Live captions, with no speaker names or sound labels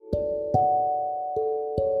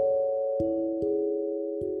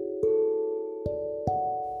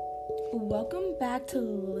welcome back to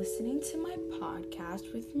listening to my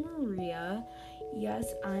podcast with Maria.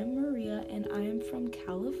 Yes, I'm Maria and I am from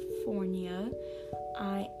California.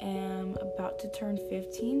 I am about to turn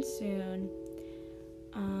 15 soon.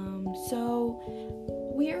 So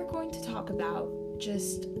we are going to talk about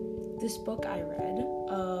just this book I read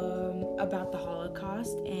about the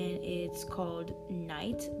Holocaust, and it's called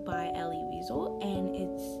Night by Elie Wiesel, and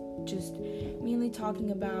it's just mainly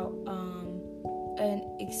talking about an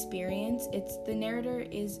experience. The narrator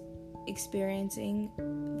is experiencing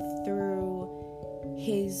through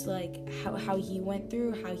his how he went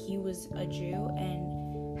through, how he was a Jew,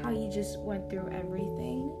 and how he just went through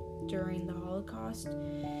everything during the Holocaust.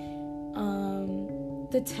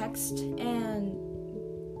 The text and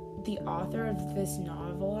the author of this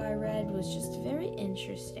novel I read was just very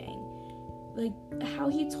interesting. Like, how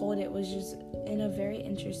he told it was just in a very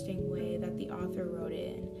interesting way that the author wrote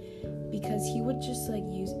it in, because he would just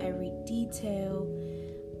use every detail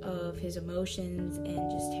of his emotions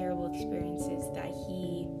and just terrible experiences that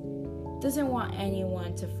he doesn't want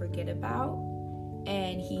anyone to forget about.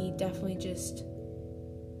 And he definitely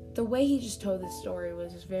the way he just told the story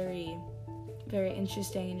was just very, very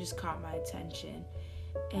interesting and just caught my attention.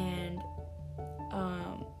 And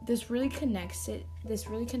this really connects to me,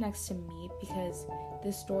 because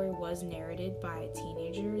this story was narrated by a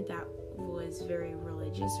teenager that was very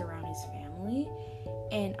religious around his family,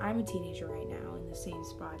 and I'm a teenager right now in the same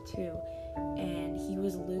spot too, and he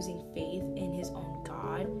was losing faith in his own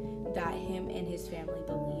God that him and his family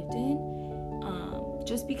believed in,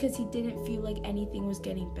 just because he didn't feel like anything was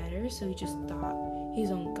getting better, so he just thought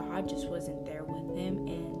his own God just wasn't there with him.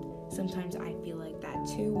 And sometimes I feel like that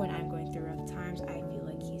too. When I'm going through rough times, I feel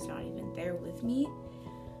like he's not even there with me.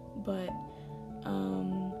 But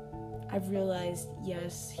I've realized,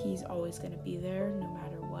 yes, he's always going to be there no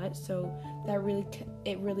matter what. So that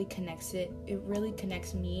it really connects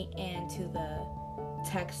me and to the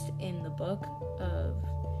text in the book of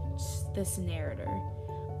this narrator.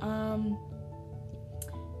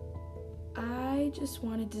 I just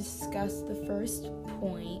want to discuss the first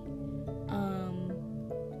point,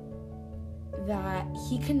 that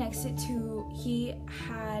he connects it to. He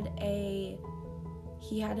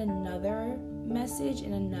had another message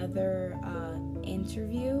in another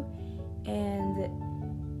interview, and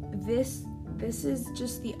this is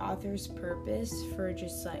just the author's purpose for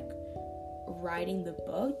just writing the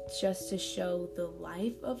book, just to show the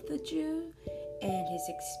life of the Jew and his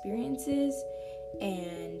experiences,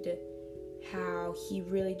 and how he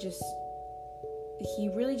really just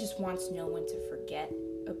wants no one to forget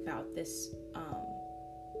about this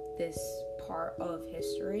part of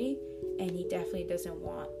history, and he definitely doesn't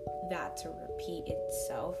want that to repeat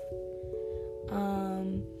itself.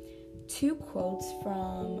 Two quotes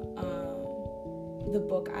from the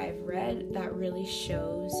book I've read that really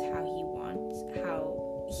shows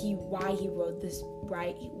why he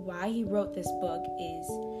wrote this book is,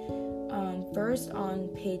 first on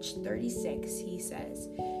page 36 he says,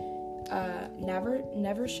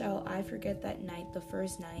 never shall I forget that night, the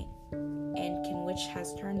first night, which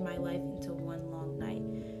has turned my life into one long night.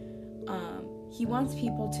 He wants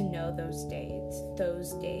people to know those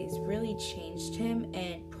days really changed him,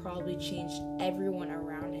 and probably changed everyone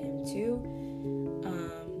around him too.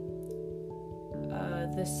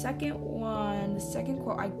 The second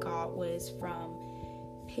quote I got was from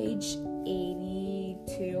page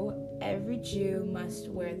 82. Every Jew must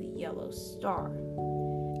wear the yellow star.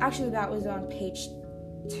 Actually, that was on page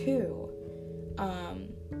 2.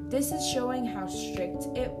 This is showing how strict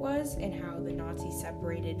it was and how the Nazis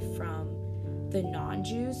separated from the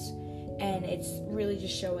non-Jews, and it's really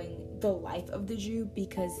just showing the life of the Jew,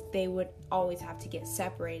 because they would always have to get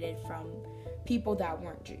separated from people that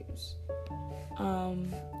weren't Jews,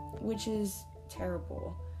 which is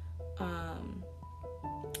terrible.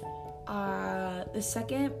 The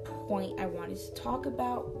second point I wanted to talk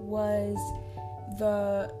about was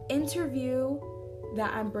the interview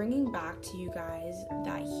that I'm bringing back to you guys,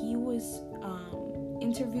 that he was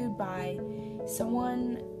interviewed by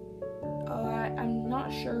someone. I'm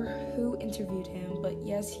not sure who interviewed him, but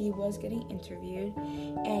yes, he was getting interviewed,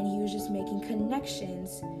 and he was just making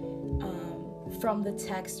connections from the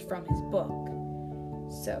text from his book.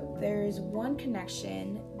 So there's one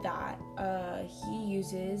connection that he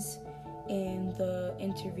uses in the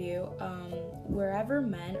interview. Wherever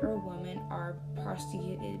men or women are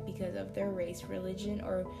prosecuted because of their race, religion,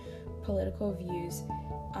 or political views,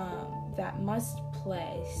 that must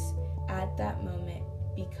place at that moment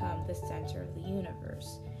become the center of the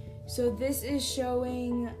universe. So this is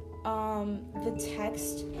showing the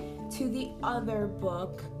text to the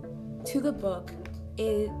book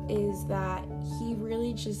is that he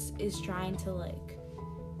really just is trying to like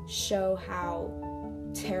show how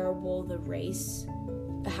terrible the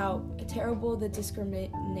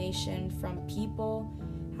discrimination from people,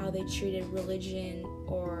 how they treated religion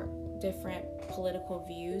or different political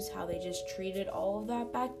views, how they just treated all of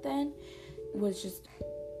that back then was just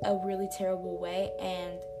a really terrible way,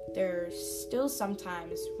 and they're still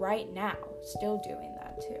sometimes right now still doing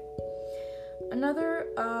that too. Another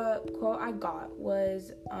quote I got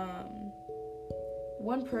was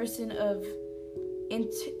one person of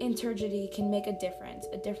integrity can make a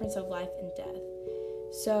difference of life and death.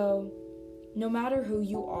 So no matter who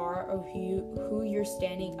you are or who you're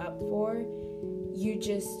standing up for,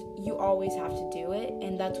 you always have to do it.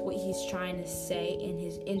 And that's what he's trying to say in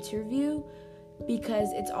his interview,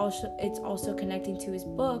 because it's also connecting to his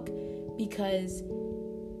book, because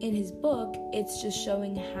in his book it's just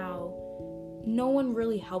showing how no one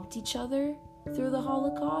really helped each other through the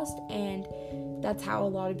Holocaust, and that's how a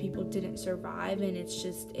lot of people didn't survive, and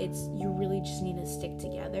you really just need to stick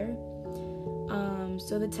together.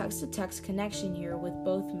 So the text-to-text connection here with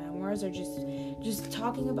both memoirs are just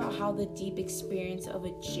talking about how the deep experience of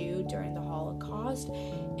a Jew during the Holocaust,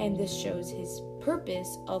 and this shows his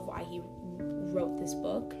purpose of why he wrote this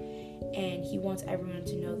book, and he wants everyone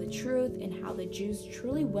to know the truth and how the Jews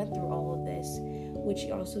truly went through all of this, which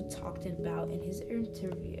he also talked about in his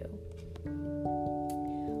interview.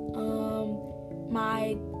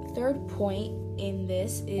 My third point in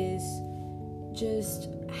this is just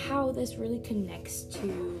how this really connects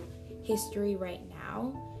to history right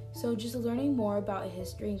now. So just learning more about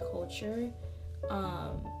history and culture.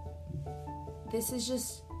 This is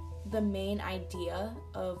just the main idea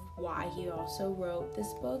of why he also wrote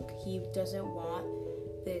this book. He doesn't want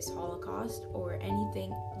this Holocaust or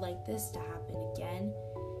anything like this to happen again.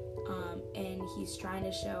 And he's trying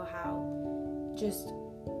to show how just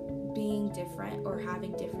being different or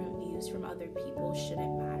having different views from other people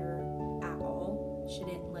shouldn't matter at all.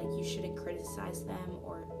 You shouldn't criticize them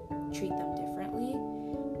or treat them differently,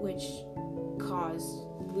 which caused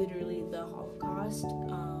literally the Holocaust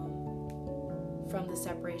from the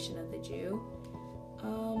separation of the Jew.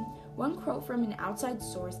 One quote from an outside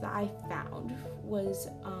source that I found was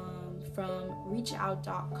from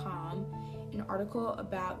reachout.com, an article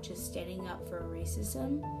about just standing up for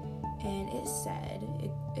racism, and it said,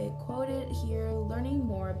 it quoted here, learning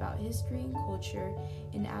more about history and culture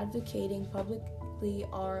and advocating publicly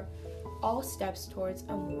are all steps towards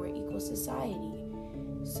a more equal society.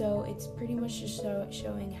 So it's pretty much just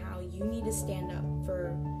showing how you need to stand up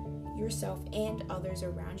for yourself and others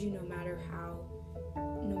around you, no matter how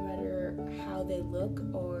they look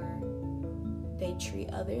or they treat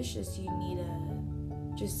others. You need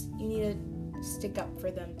to stick up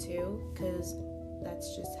for them too, because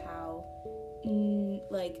that's just how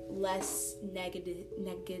less negativity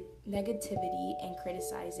and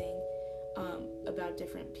criticizing about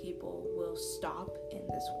different people will stop in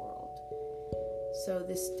this world. So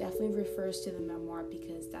this definitely refers to the memoir,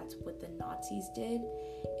 because that's what the Nazis did,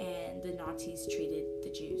 and the Nazis treated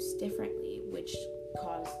the Jews differently, which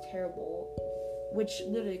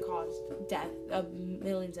literally caused death of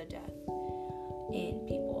millions of death in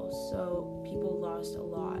people. So people lost a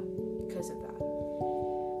lot because of that.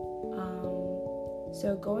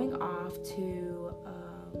 So going off to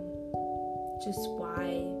just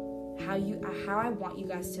how I want you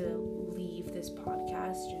guys to leave this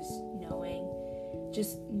podcast, just knowing,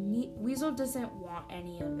 Weasel doesn't want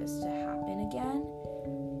any of this to happen again.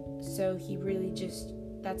 So he really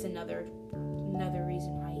that's another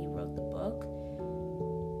reason why he wrote the book.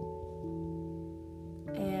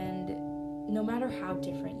 And no matter how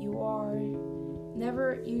different you are,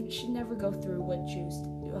 you should never go through what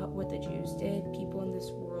the Jews did. People in this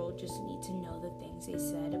world just need to know the things they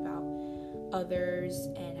said about others,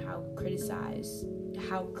 and how criticism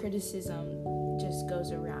just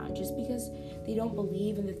goes around. Just because they don't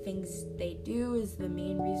believe in the things they do is the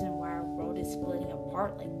main reason why our world is splitting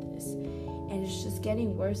apart like this, and it's just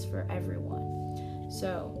getting worse for everyone.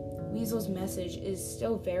 So Weasel's message is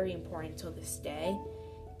still very important till this day,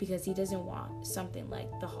 because he doesn't want something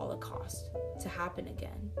like the Holocaust to happen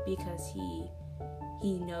again, because he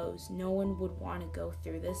knows no one would want to go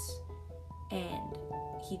through this, and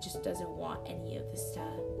he just doesn't want any of this to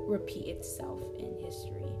repeat itself in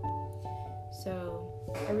history. So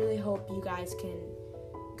I really hope you guys can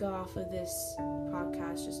go off of this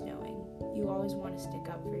podcast just knowing you always want to stick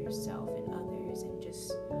up for yourself and others, and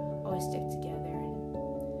just always stick together. And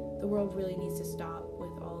the world really needs to stop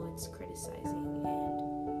with all its criticizing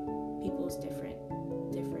and people's different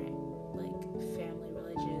like family,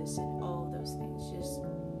 religious, and all of those things.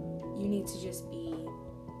 You need to just be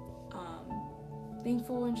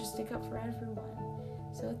thankful and just stick up for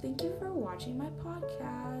everyone. So thank you for watching my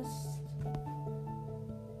podcast.